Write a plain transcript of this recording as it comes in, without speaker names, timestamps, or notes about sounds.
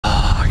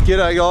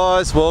G'day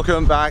guys,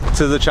 welcome back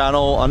to the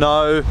channel. I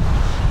know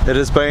it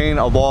has been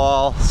a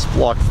while, it's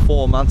like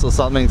 4 months or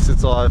something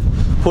since I've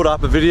put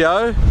up a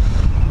video,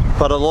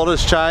 but a lot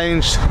has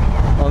changed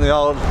on the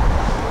old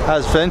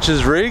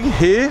Adventures rig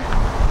here,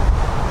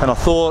 and I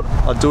thought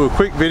I'd do a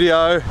quick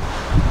video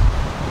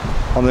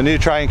on the new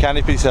train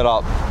canopy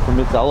setup from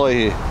Mitsalloy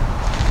here.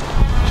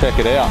 Check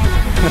it out.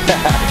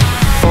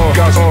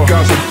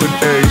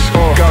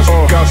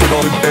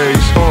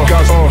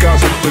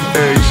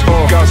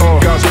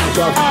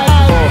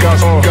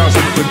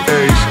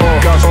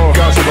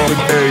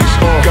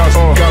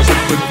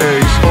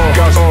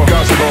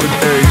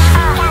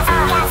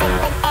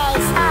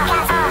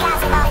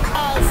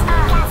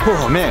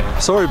 Oh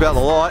man, sorry about the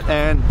light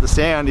and the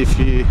sound.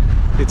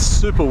 It's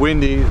super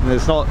windy and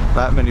there's not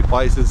that many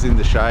places in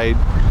the shade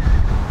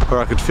where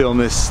I could film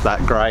this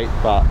that great,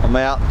 but I'm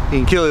out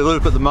in Killy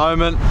Loop at the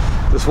moment,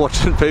 just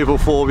watching people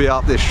 4B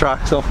up this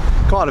track, so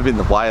I'm kind of in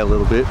the way a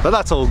little bit, but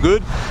that's all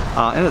good,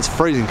 and it's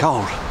freezing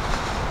cold.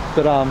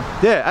 But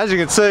yeah, as you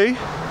can see,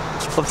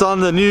 I've done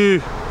the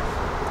new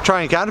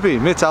train canopy,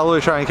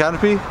 Mitsalloy train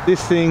canopy.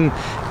 This thing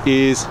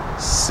is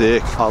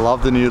sick. I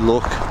love the new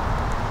look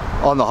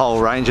on the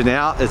whole Ranger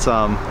now. It's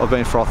I've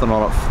been frothing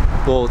on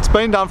it. Well, it's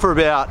been done for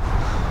about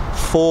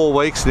 4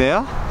 weeks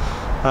now.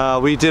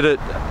 We did it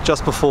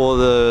just before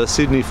the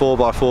Sydney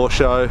 4x4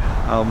 show,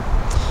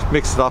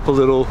 mixed it up a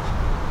little.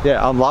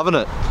 Yeah, I'm loving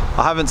it.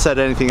 I haven't set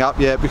anything up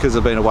yet because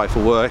I've been away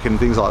for work and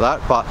things like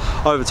that, but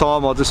over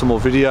time I'll do some more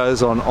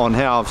videos on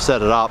how I've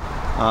set it up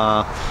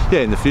yeah,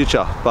 in the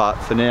future. But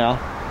for now,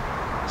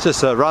 it's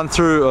just a run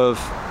through of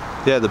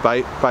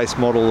the base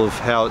model of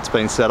how it's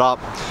been set up.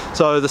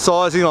 So the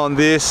sizing on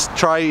this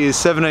tray is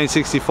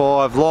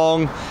 1765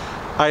 long,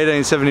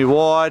 1870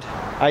 wide,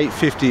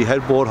 850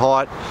 headboard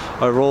height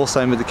overall,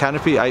 same with the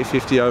canopy,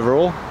 850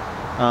 overall,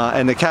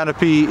 and the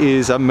canopy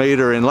is 1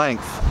 meter in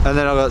length, and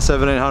then I've got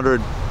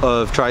 1700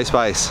 of tray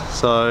space.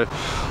 So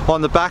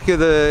on the back of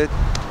the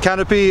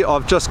canopy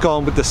I've just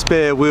gone with the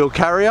spare wheel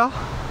carrier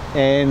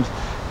and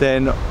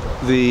then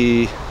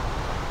the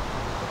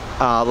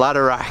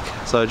ladder rack,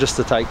 so just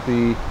to take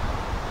the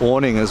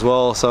awning as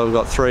well. So we've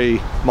got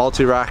 3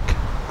 multi-rack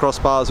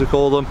crossbars, we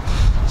call them.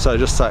 So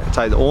just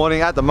take the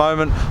awning. At the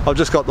moment I've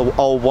just got the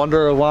old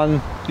Wanderer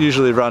one,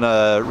 usually run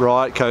a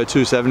Riotco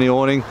 270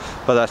 awning,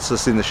 but that's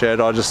just in the shed.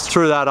 I just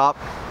threw that up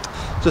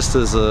just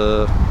as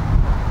a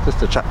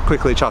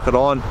quickly chuck it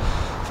on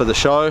for the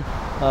show.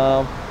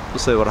 We'll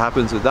see what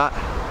happens with that.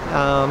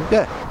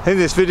 Yeah, in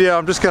this video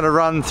I'm just going to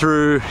run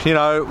through, you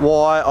know,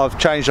 why I've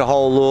changed the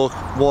whole look,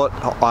 what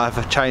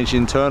I've changed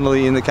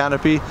internally in the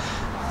canopy.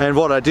 And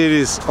what I did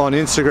is on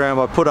Instagram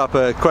I put up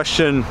a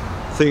question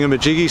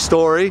thingamajiggy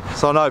story,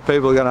 so I know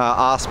people are going to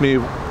ask me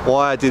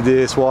why I did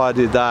this, why I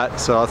did that,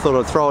 so I thought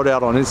I'd throw it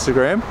out on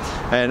Instagram,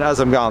 and as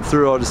I'm going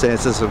through I'll just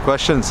answer some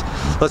questions.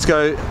 Let's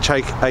go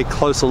take a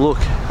closer look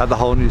at the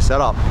whole new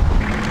setup.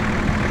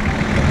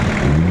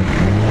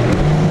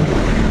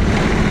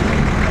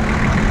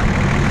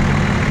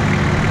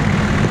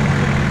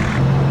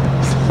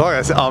 Like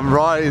I said, I'm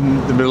right in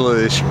the middle of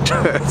this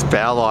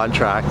power line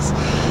tracks.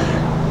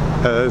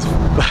 It's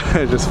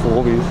just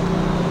 4B.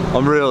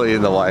 I'm really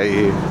in the way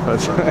here.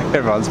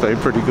 Everyone's been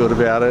pretty good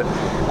about it.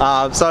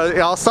 So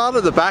I'll start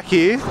at the back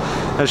here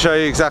and show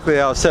you exactly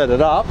how I've set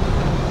it up.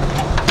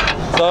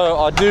 So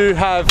I do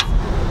have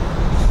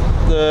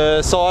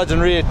the sides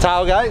and rear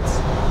tailgates.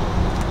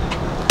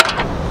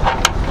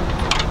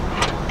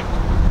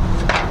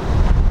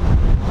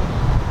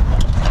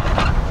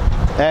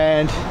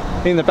 And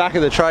in the back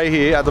of the tray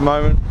here at the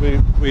moment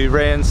we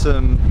ran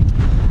some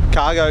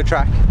cargo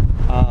track,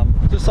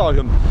 just so I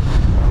can,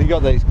 you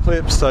got these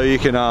clips so you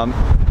can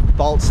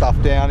bolt stuff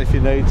down if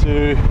you need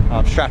to,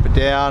 strap it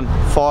down,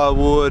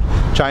 firewood,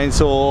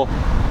 chainsaw.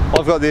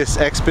 I've got this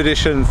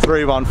Expedition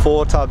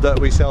 314 tub that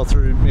we sell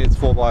through Mits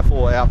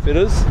 4x4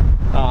 Outfitters,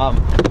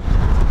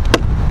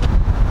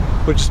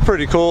 which is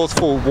pretty cool. It's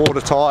full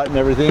watertight and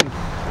everything,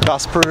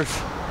 dust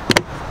proof.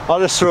 I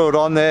just threw it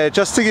on there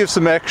just to give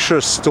some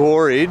extra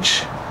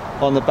storage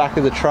on the back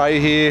of the tray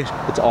here.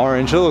 It's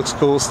orange, it looks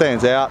cool,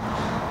 stands out.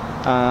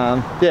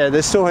 Yeah,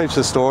 there's still heaps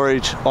of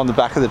storage on the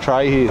back of the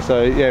tray here,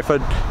 so yeah, if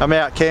I'm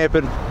out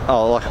camping,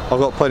 I've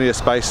got plenty of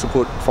space to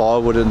put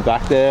firewood in the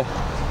back there.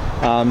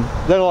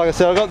 Then like I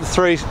said, I've got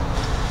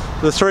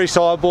the three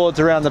sideboards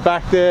around the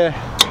back there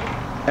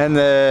and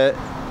the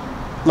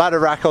ladder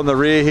rack on the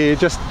rear here,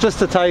 just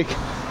to take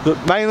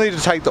mainly to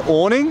take the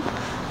awning,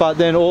 but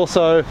then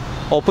also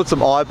I'll put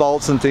some eye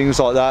bolts and things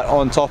like that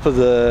on top of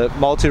the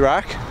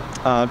multi-rack,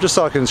 just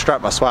so I can strap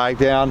my swag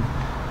down,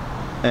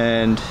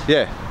 and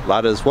yeah,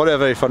 ladders,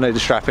 whatever, if I need to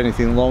strap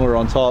anything longer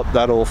on top,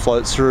 that all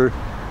floats through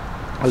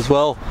as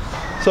well.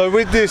 So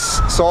with this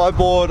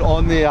sideboard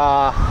on the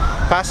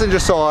passenger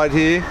side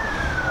here,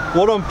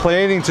 what I'm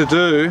planning to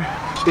do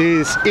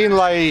is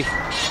inlay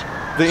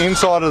the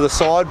inside of the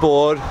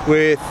sideboard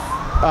with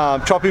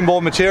chopping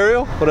board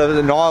material, whatever,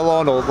 the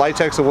nylon or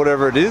latex or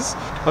whatever it is.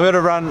 I'm going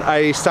to run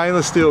a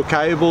stainless steel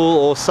cable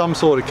or some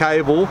sort of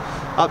cable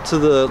up to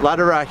the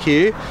ladder rack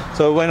here,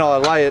 so when I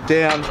lay it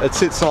down it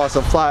sits nice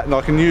and flat and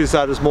I can use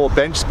that as more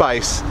bench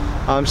space.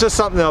 It's just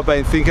something I've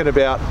been thinking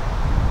about,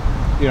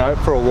 you know,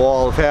 for a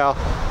while, of how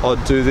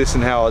I'd do this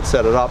and how I'd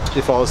set it up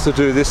if I was to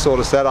do this sort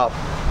of setup.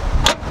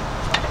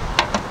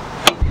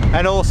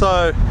 And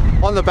also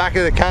on the back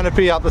of the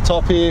canopy up the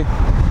top here,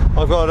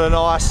 I've got a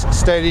nice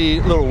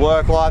steady little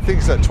work light. I think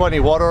it's a 20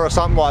 watt or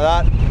something like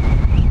that.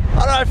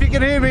 I don't know if you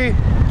can hear me,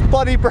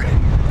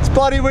 it's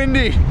bloody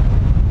windy.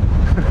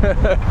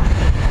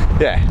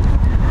 Yeah,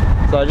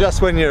 so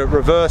just when you're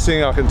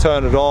reversing I can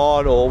turn it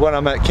on, or when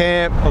I'm at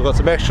camp I've got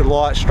some extra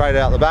light straight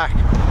out the back.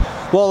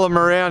 While I'm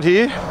around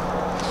here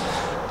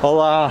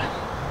I'll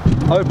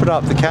open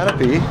up the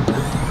canopy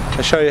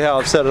and show you how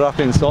I've set it up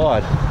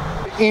inside.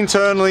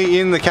 Internally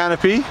in the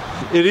canopy,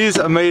 it is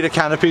a metre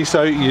canopy,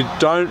 so you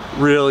don't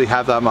really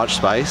have that much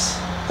space,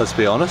 let's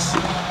be honest,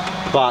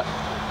 but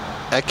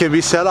it can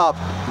be set up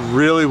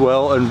really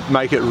well and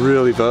make it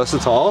really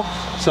versatile.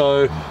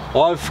 So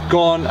I've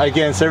gone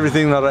against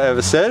everything that I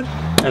ever said,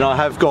 and I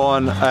have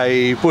gone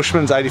a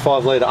Bushman's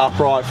 85 litre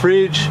upright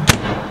fridge.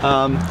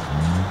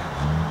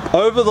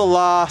 Over the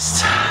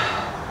last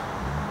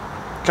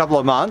couple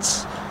of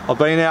months I've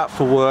been out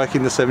for work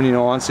in the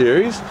 79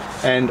 series,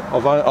 and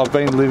I've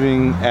been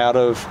living out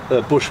of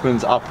the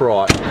Bushman's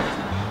upright.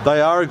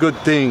 They are a good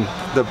thing.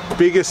 The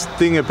biggest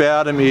thing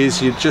about them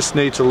is you just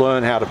need to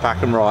learn how to pack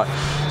them right.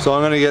 So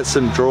I'm going to get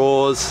some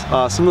drawers,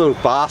 some little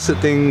basket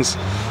things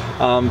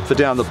for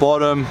down the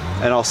bottom,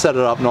 and I'll set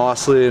it up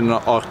nicely, and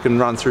I can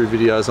run through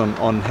videos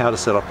on how to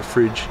set up a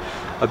fridge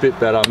a bit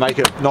better, make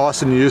it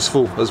nice and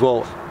useful as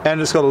well.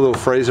 And it's got a little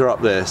freezer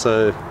up there,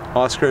 so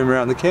ice cream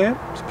around the camp,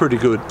 it's pretty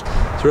good.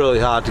 It's really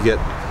hard to get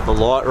the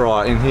light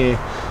right in here.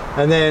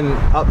 And then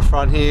up the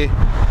front here,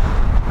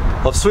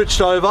 I've switched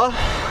over.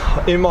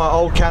 In my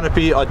old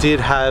canopy I did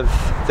have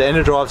the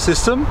Enerdrive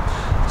system,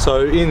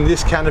 so in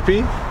this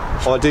canopy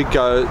I did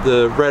go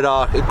the Red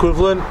Arc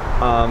equivalent.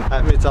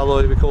 At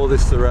Mitsalloy we call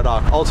this the Red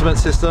Arc Ultimate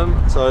system.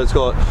 So it's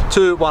got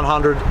two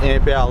 100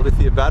 amp hour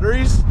lithium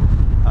batteries,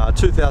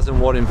 2000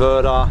 watt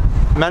inverter,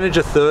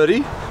 Manager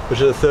 30, which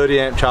is a 30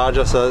 amp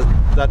charger, so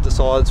that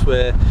decides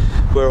where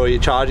all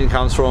your charging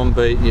comes from,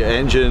 be it your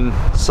engine,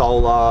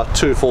 solar,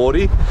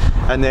 240.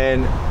 And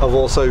then I've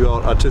also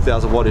got a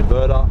 2000 watt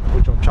inverter,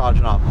 which I'm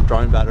charging up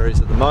drone batteries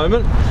at the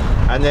moment.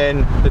 And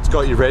then it's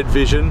got your red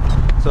vision.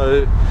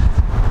 So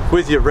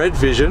with your red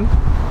vision,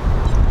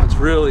 it's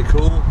really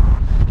cool.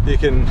 You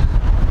can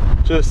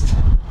just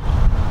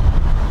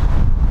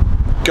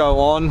go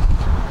on,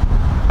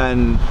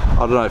 and I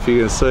don't know if you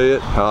can see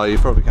it. Oh, you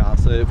probably can't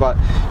see it, but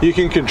you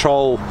can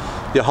control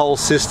your whole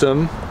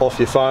system off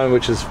your phone,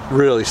 which is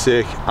really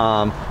sick.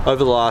 Over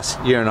the last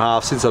year and a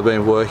half since I've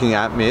been working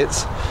at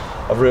Mits,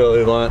 I've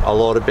really learnt a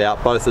lot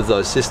about both of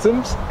those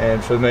systems,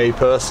 and for me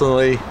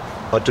personally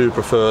I do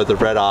prefer the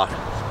Red Arc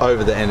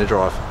over the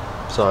Enerdrive.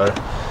 So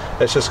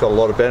it's just got a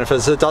lot of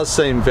benefits. It does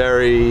seem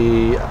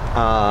very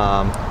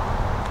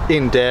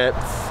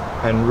in-depth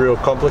and real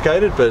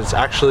complicated, but it's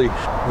actually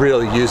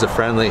really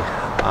user-friendly,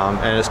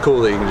 and it's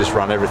cool that you can just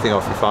run everything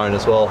off your phone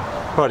as well.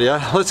 Rightio,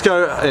 let's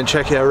go and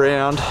check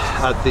around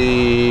at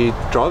the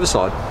driver's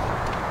side.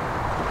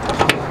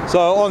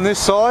 So on this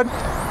side,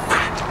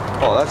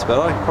 oh that's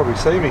better, you can probably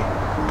see me.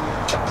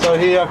 So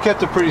here I've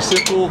kept it pretty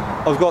simple.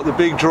 I've got the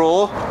big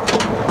drawer.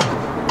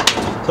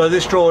 So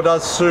this drawer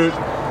does suit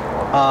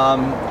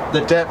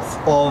the depth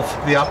of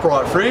the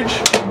upright fridge,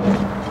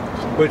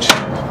 which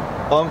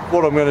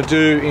what I'm going to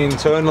do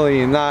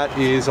internally in that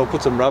is I'll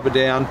put some rubber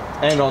down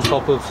and on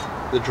top of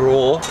the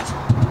drawer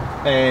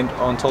and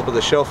on top of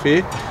the shelf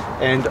here,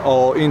 and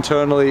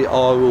internally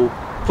I will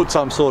put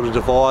some sort of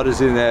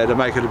dividers in there to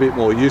make it a bit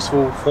more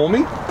useful for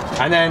me.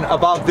 And then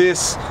above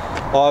this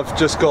I've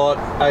just got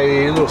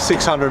a little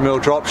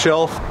 600mm drop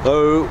shelf.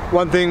 So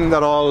one thing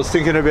that I was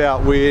thinking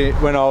about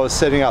when I was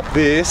setting up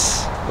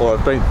this, or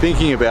I've been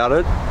thinking about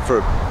it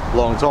for a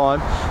long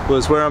time,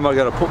 was where am I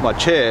going to put my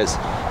chairs.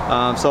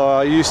 So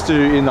I used to,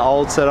 in the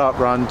old setup,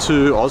 run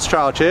two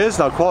Austrail chairs.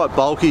 They're quite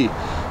bulky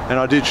and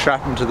I did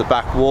strap them to the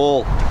back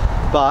wall,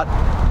 but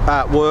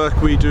at work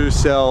we do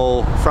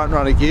sell front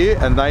runner gear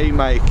and they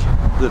make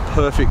the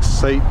perfect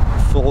seat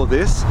for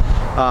this.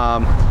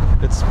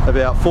 It's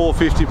about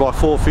 450 by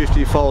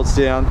 450, folds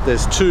down.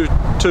 There's two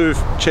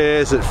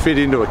chairs that fit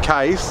into a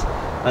case,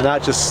 and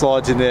that just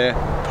slides in there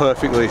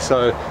perfectly.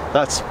 So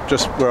that's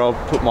just where I'll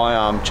put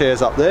my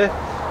chairs up there.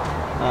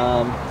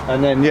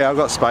 And then yeah, I've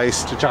got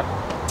space to chuck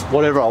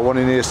whatever I want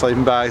in here,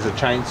 sleeping bags, a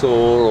chainsaw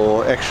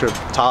or extra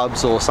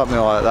tubs or something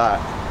like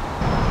that.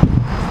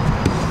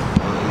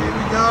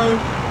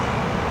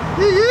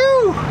 Here we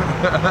go.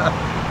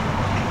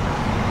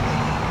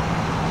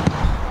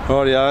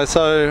 Rightio,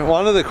 so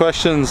one of the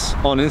questions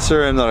on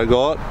Instagram that I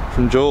got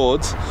from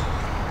George,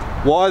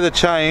 why the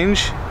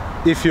change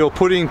if you're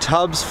putting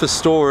tubs for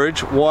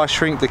storage, why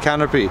shrink the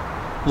canopy?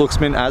 Looks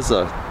mint as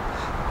though.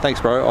 Thanks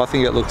bro, I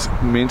think it looks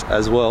mint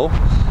as well.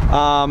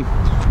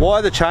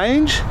 Why the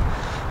change?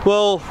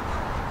 Well,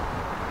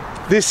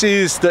 this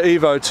is the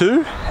Evo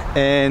 2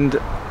 and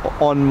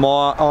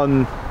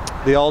on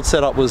the old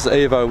setup was the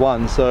Evo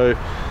 1, so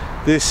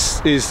this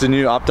is the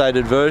new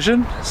updated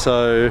version.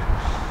 So,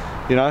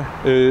 you know,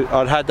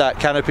 I'd had that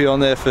Canopy on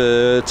there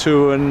for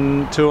two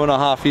and a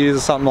half years or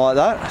something like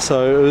that.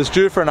 So it was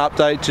due for an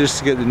update just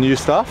to get the new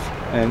stuff.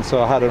 And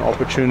so I had an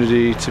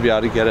opportunity to be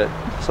able to get it.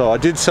 So I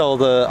did sell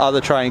the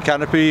other Train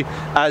Canopy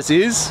as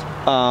is,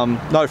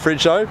 no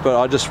fridge though, but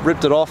I just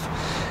ripped it off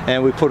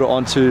and we put it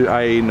onto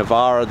a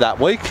Navara that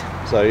week.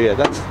 So yeah,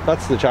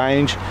 that's the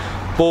change.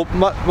 Well,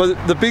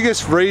 the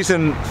biggest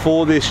reason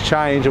for this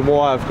change and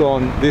why I've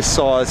gone this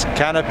size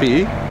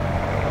canopy,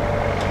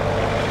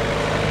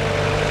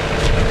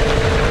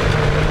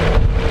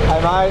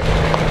 hey mate,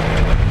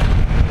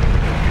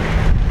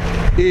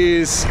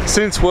 is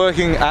since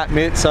working at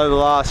Mitts over the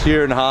last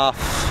year and a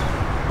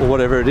half or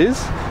whatever it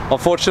is, I'm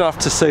fortunate enough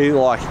to see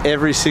like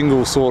every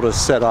single sort of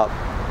setup,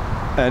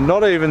 and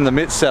not even the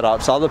Mitts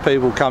setups, other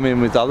people come in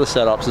with other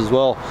setups as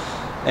well,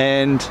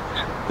 and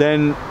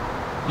then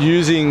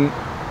using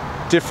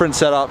different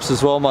setups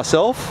as well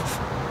myself.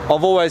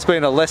 I've always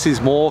been a less is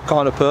more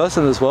kind of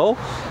person as well,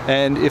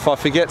 and if I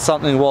forget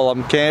something while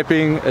I'm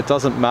camping, it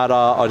doesn't matter,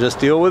 I just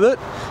deal with it.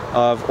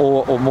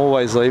 I'm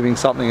always leaving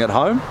something at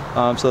home,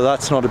 so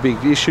that's not a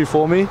big issue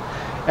for me.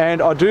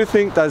 And I do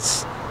think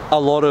there's a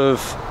lot of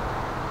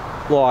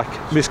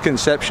like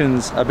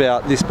misconceptions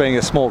about this being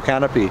a small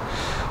canopy.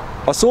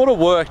 I sort of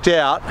worked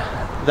out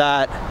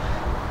that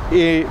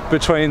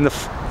between the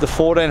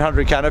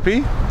 1400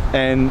 canopy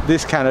and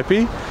this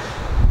canopy,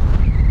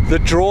 the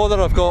drawer that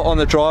I've got on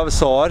the driver's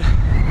side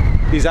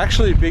is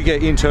actually bigger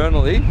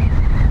internally,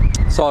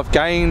 so I've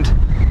gained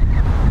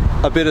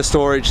a bit of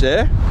storage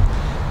there.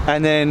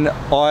 And then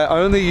I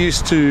only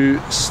used to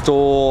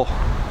store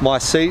my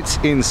seats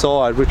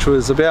inside, which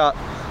was about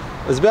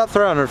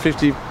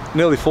 350,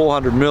 nearly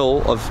 400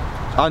 mil of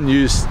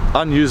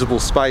unusable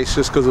space,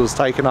 just because it was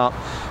taken up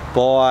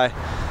by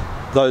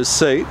those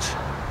seats.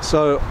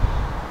 So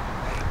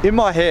in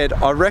my head,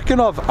 I reckon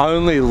I've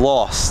only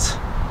lost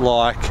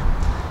like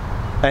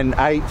an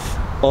eighth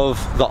of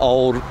the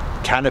old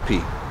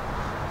canopy.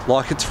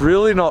 Like, it's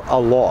really not a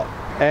lot.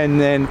 And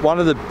then one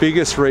of the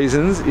biggest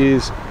reasons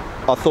is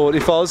I thought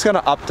if I was going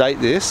to update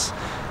this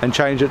and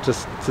change it to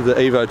the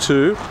Evo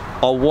 2,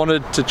 I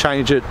wanted to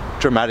change it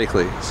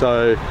dramatically.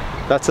 So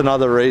that's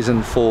another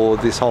reason for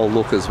this whole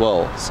look as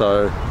well.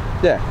 So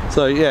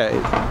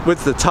yeah,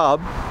 with the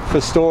tub for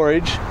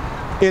storage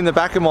in the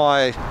back of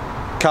my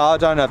car, I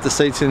don't have the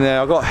seats in there.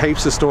 I've got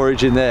heaps of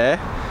storage in there.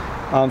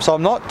 So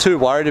I'm not too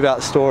worried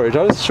about storage.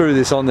 I just threw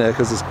this on there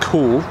because it's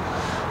cool.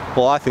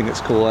 Well, I think it's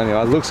cool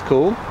anyway. It looks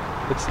cool.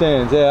 It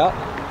stands out.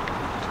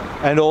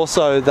 And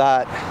also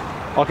that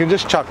I can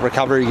just chuck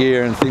recovery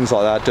gear and things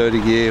like that,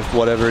 dirty gear,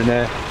 whatever in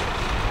there.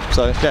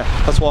 So yeah,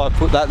 that's why I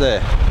put that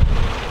there.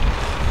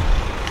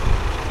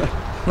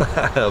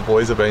 The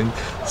boys have been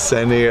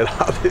sending it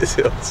up this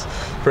hill. It's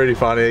pretty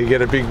funny. You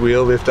get a big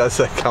wheel lift as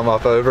they come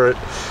up over it.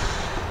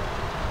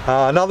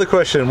 Another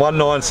question,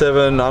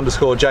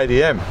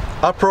 197_JDM.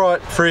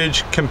 Upright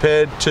fridge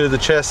compared to the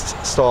chest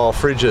style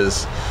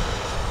fridges.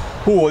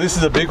 Ooh, this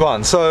is a big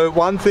one. So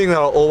one thing that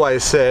I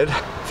always said,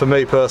 for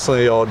me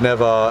personally, I'd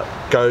never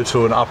go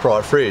to an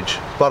upright fridge,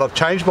 but I've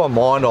changed my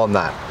mind on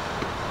that.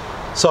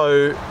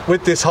 So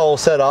with this whole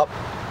setup,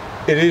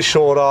 it is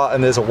shorter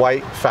and there's a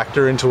weight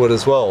factor into it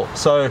as well.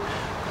 So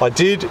I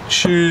did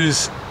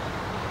choose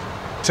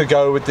to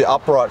go with the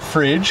upright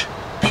fridge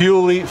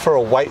purely for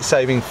a weight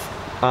saving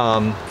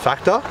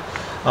factor.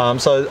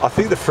 So I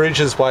think the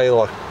fridges weigh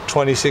like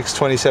 26,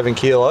 27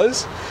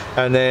 kilos,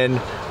 and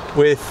then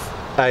with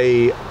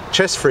a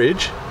chest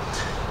fridge,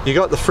 you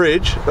got the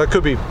fridge that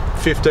could be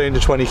 15 to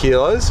 20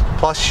 kilos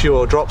plus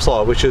your drop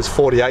slide, which is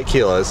 48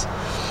 kilos.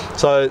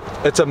 So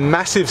it's a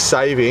massive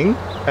saving,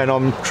 and I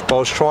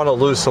was trying to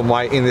lose some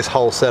weight in this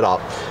whole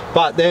setup.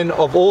 But then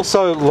I've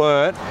also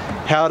learnt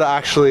how to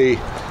actually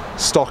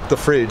stock the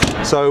fridge.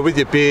 So with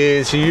your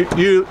beers, you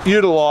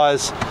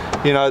utilize,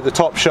 you know, the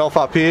top shelf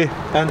up here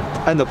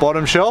and the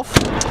bottom shelf.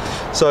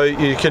 So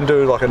you can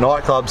do like a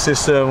nightclub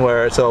system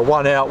where it's a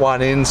one out,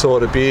 one in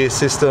sort of beer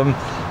system.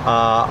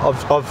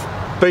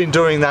 I've been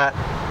doing that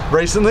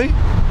recently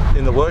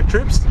in the work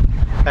trips,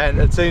 and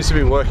it seems to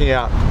be working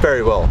out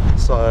very well.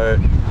 So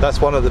that's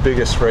one of the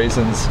biggest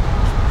reasons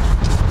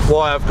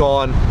why I've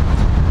gone,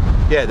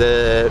 yeah,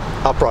 the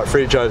upright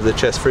fridge over the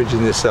chest fridge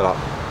in this setup,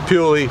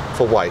 purely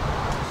for weight.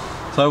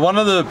 So one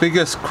of the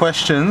biggest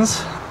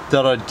questions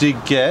that I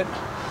did get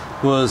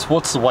was,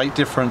 what's the weight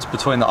difference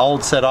between the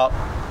old setup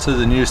to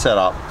the new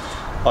setup?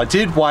 I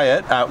did weigh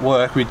it at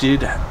work. We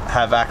did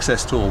have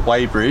access to a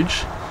weigh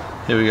bridge.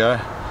 Here we go.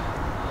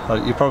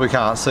 You probably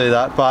can't see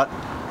that, but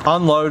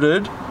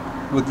unloaded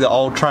with the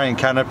old Train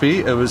Canopy,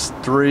 it was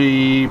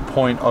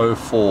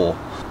 3.04,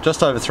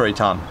 just over 3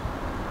 ton.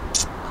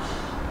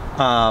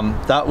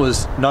 That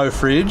was no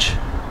fridge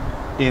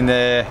in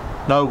there,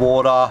 no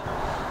water.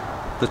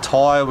 The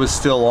tyre was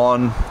still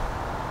on,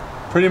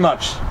 pretty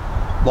much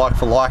like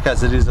for like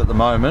as it is at the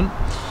moment.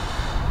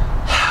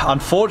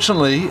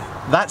 Unfortunately,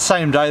 that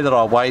same day that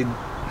I weighed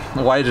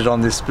it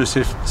on this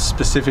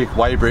specific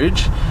weigh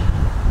bridge,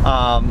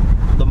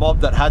 the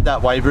mob that had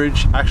that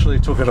weighbridge actually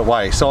took it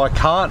away, so I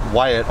can't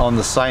weigh it on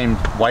the same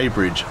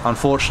weighbridge,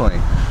 unfortunately.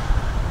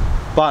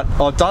 But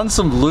I've done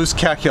some loose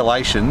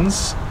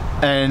calculations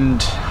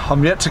and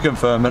I'm yet to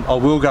confirm it. I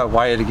will go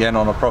weigh it again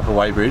on a proper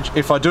weighbridge.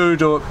 If I do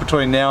it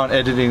between now and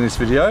editing this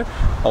video,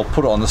 I'll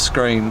put it on the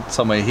screen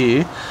somewhere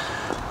here.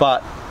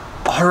 But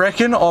I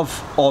reckon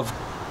I've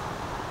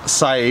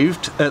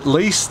saved at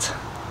least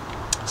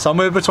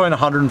somewhere between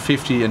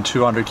 150 and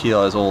 200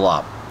 kilos all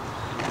up.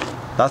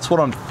 That's what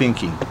I'm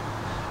thinking.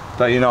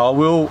 But you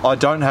know, I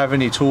don't have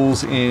any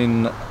tools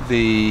in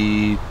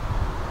the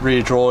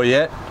rear drawer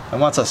yet,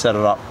 and once I set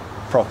it up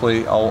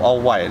properly,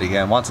 I'll weigh it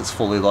again once it's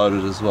fully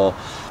loaded as well.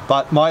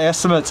 But my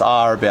estimates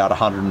are about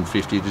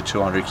 150 to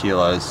 200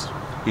 kilos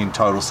in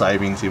total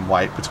savings in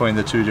weight between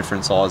the two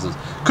different sizes.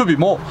 Could be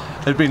more.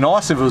 It'd be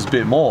nice if it was a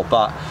bit more,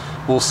 but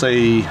we'll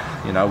see,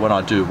 you know, when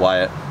I do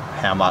weigh it,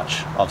 how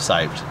much I've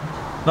saved.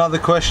 Another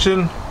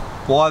question,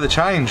 why the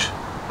change?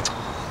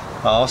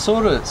 I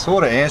sort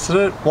of answered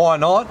it, why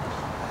not?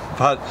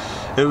 But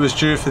it was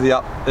due for the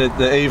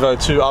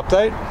Evo 2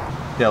 update.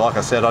 Yeah, like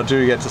I said, I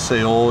do get to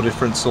see all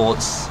different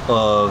sorts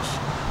of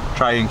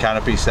tray and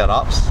canopy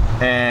setups,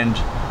 and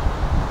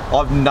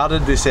I've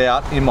nutted this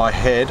out in my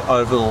head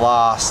over the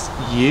last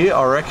year,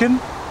 I reckon.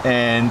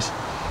 And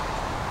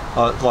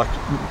like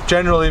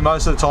generally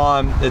most of the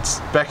time it's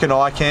Beck and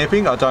I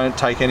camping. I don't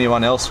take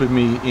anyone else with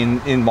me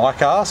in my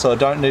car, so I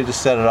don't need to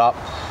set it up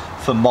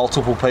for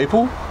multiple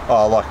people,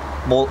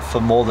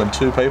 for more than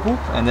 2 people.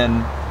 And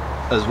then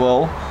as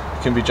well,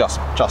 it can be just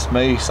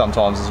me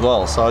sometimes as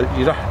well. So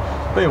you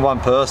don't, being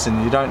one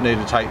person, you don't need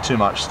to take too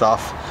much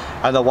stuff.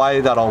 And the way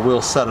that I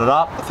will set it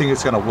up, I think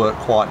it's going to work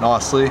quite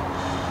nicely.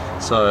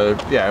 So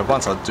yeah,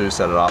 once I do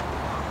set it up,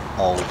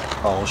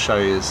 I'll show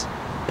you,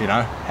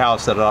 how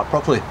I've set it up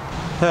properly.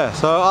 Yeah,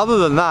 so other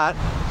than that,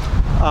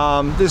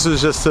 this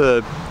was just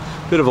a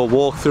bit of a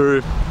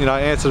walkthrough,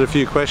 answered a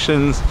few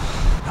questions.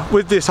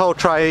 With this whole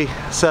tray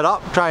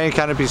and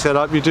canopy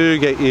setup, you do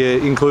get your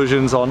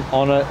inclusions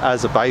on it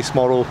as a base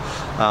model.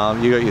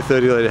 You got your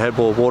 30 litre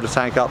headboard water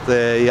tank up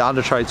there, your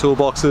under tray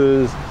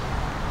toolboxes,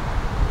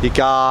 your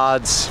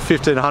guards,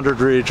 1500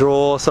 rear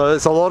drawer, so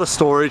there's a lot of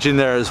storage in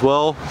there as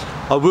well.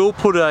 I will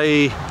put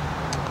in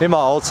my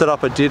old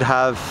setup I did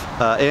have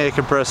air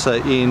compressor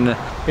in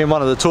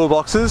one of the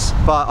toolboxes,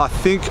 but I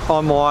think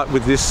I might,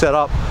 with this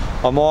setup,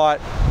 I might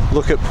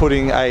look at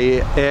putting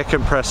a air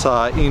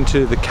compressor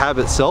into the cab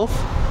itself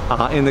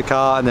in the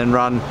car, and then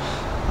run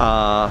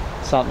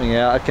something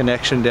out, a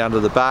connection down to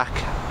the back.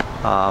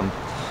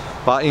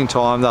 But in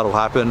time that'll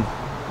happen.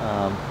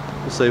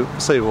 We'll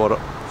see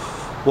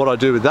what I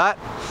do with that.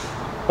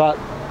 But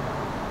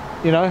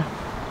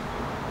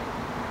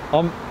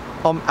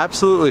I'm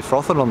absolutely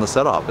frothing on the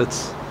setup.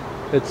 It's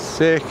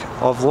sick.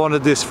 I've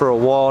wanted this for a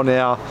while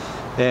now,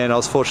 and I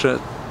was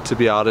fortunate to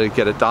be able to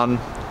get it done.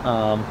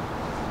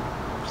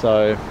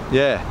 So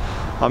yeah,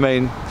 I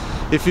mean,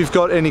 if you've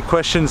got any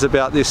questions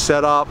about this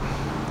setup,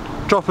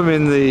 drop them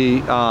in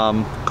the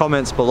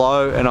comments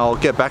below and I'll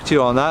get back to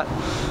you on that.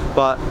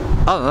 But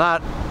other than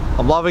that,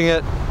 I'm loving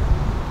it.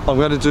 I'm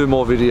going to do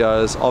more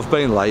videos. I've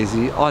been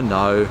lazy, I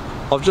know.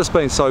 I've just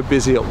been so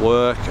busy at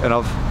work, and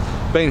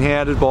I've been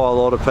hounded by a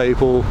lot of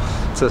people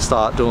to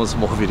start doing some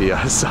more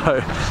videos.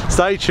 So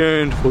stay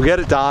tuned, we'll get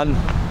it done.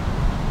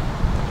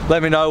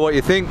 Let me know what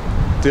you think.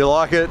 Do you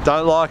like it?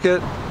 Don't like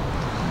it?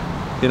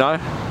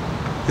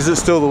 Is it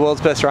still the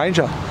world's best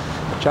Ranger?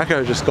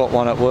 Jacko just got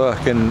one at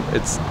work, and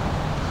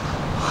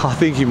I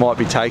think he might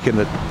be taking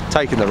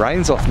the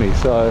reins off me.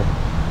 So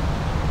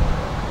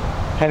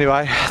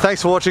anyway,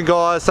 thanks for watching,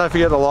 guys. Don't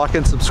forget to like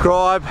and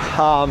subscribe.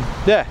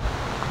 Yeah,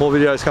 more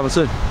videos coming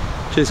soon.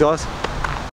 Cheers, guys.